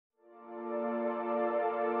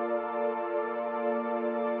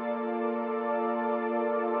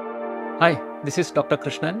Hi, this is Dr.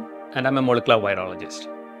 Krishnan and I'm a molecular virologist.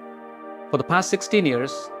 For the past 16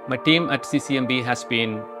 years, my team at CCMB has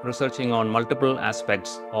been researching on multiple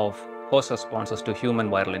aspects of host responses to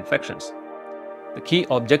human viral infections. The key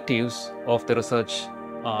objectives of the research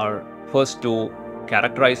are first to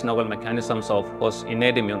characterize novel mechanisms of host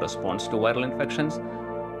innate immune response to viral infections,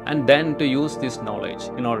 and then to use this knowledge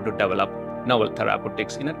in order to develop novel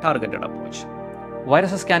therapeutics in a targeted approach.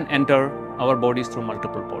 Viruses can enter our bodies through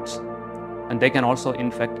multiple ports, and they can also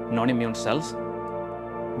infect non-immune cells.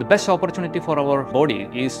 The best opportunity for our body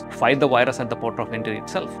is to fight the virus at the port of entry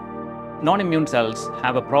itself. Non-immune cells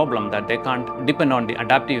have a problem that they can't depend on the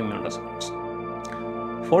adaptive immune response.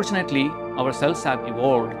 Fortunately, our cells have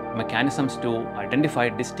evolved mechanisms to identify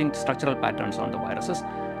distinct structural patterns on the viruses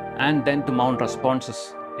and then to mount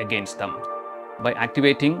responses against them by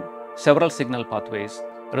activating several signal pathways,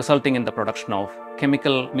 resulting in the production of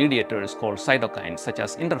chemical mediators called cytokines such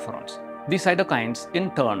as interferons. These cytokines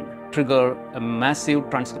in turn trigger a massive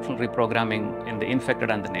transcriptional reprogramming in the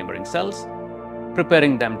infected and the neighboring cells,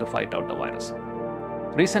 preparing them to fight out the virus.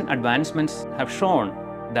 Recent advancements have shown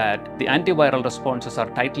that the antiviral responses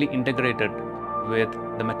are tightly integrated with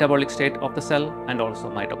the metabolic state of the cell and also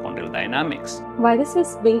mitochondrial dynamics.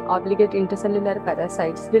 Viruses, being obligate intercellular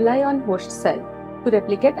parasites, rely on host cell to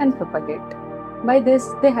replicate and propagate. By this,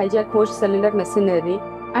 they hijack host cellular machinery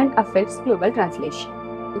and affects global translation.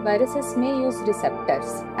 Viruses may use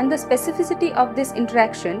receptors, and the specificity of this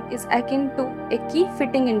interaction is akin to a key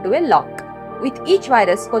fitting into a lock, with each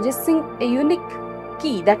virus possessing a unique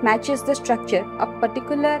key that matches the structure of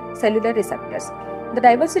particular cellular receptors. The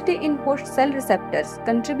diversity in host cell receptors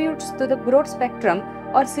contributes to the broad spectrum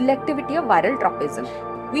or selectivity of viral tropism.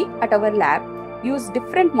 We at our lab use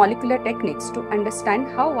different molecular techniques to understand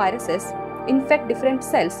how viruses infect different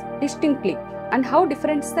cells distinctly and how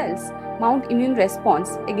different cells mount immune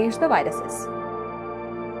response against the viruses.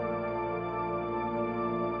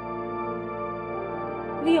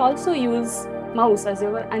 We also use mouse as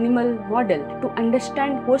our animal model to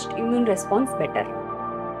understand host immune response better.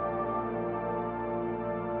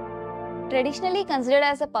 Traditionally considered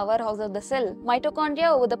as a powerhouse of the cell,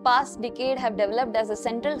 mitochondria over the past decade have developed as a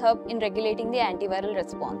central hub in regulating the antiviral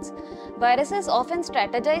response. Viruses often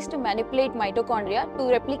strategize to manipulate mitochondria to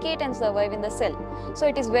replicate and survive in the cell. So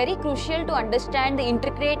it is very crucial to understand the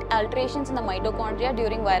intricate alterations in the mitochondria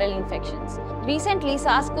during viral infections. Recently,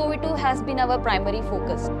 SARS-CoV-2 has been our primary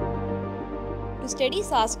focus. To study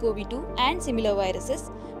SARS-CoV-2 and similar viruses,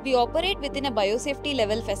 we operate within a biosafety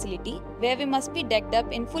level facility where we must be decked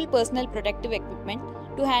up in full personal protective equipment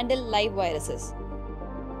to handle live viruses.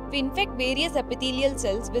 We infect various epithelial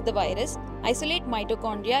cells with the virus, isolate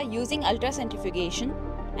mitochondria using ultracentrifugation,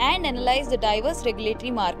 and analyze the diverse regulatory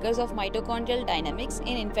markers of mitochondrial dynamics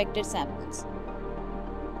in infected samples.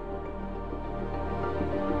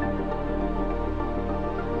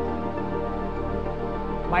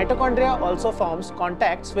 Mitochondria also forms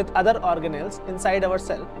contacts with other organelles inside our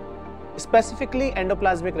cell, specifically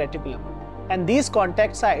endoplasmic reticulum, and these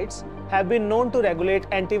contact sites have been known to regulate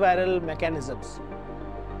antiviral mechanisms.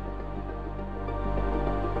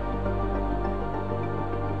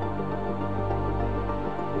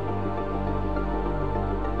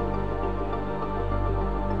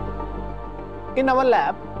 In our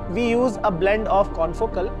lab, we use a blend of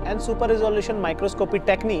confocal and super resolution microscopy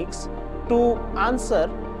techniques to answer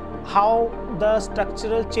how the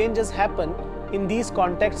structural changes happen in these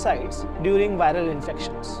contact sites during viral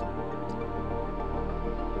infections.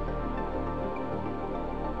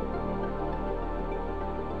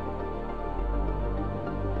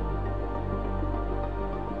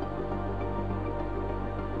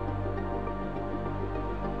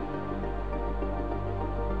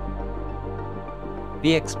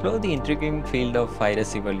 We explore the intriguing field of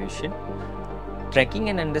virus evolution. Tracking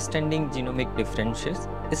and understanding genomic differences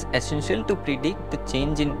is essential to predict the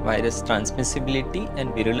change in virus transmissibility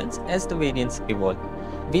and virulence as the variants evolve.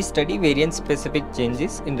 We study variant-specific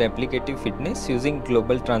changes in replicative fitness using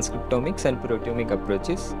global transcriptomics and proteomic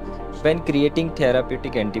approaches. When creating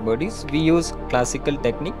therapeutic antibodies, we use classical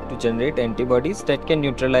technique to generate antibodies that can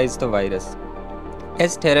neutralize the virus.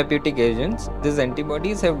 As therapeutic agents, these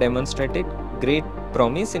antibodies have demonstrated great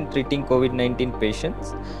promise in treating COVID-19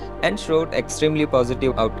 patients and showed extremely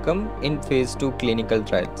positive outcome in phase 2 clinical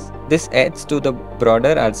trials. This adds to the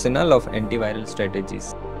broader arsenal of antiviral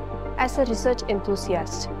strategies. As a research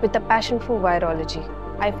enthusiast with a passion for virology,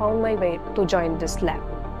 I found my way to join this lab.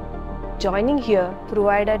 Joining here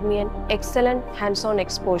provided me an excellent hands-on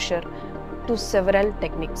exposure to several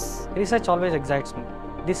techniques. Research always excites me.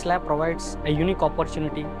 This lab provides a unique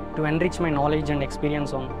opportunity to enrich my knowledge and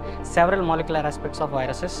experience on several molecular aspects of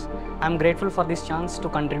viruses. I am grateful for this chance to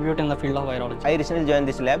contribute in the field of virology. I recently joined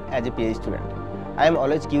this lab as a PhD student. I am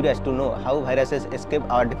always curious to know how viruses escape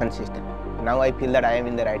our defense system. Now I feel that I am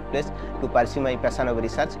in the right place to pursue my passion of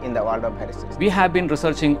research in the world of viruses. We have been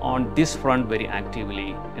researching on this front very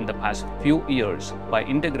actively in the past few years by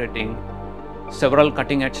integrating several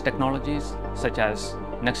cutting-edge technologies such as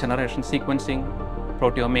next-generation sequencing,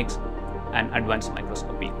 proteomics, and advanced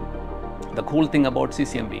microscopy. The cool thing about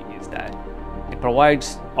CCMB is that it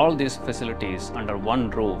provides all these facilities under one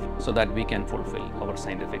roof so that we can fulfill our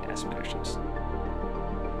scientific aspirations.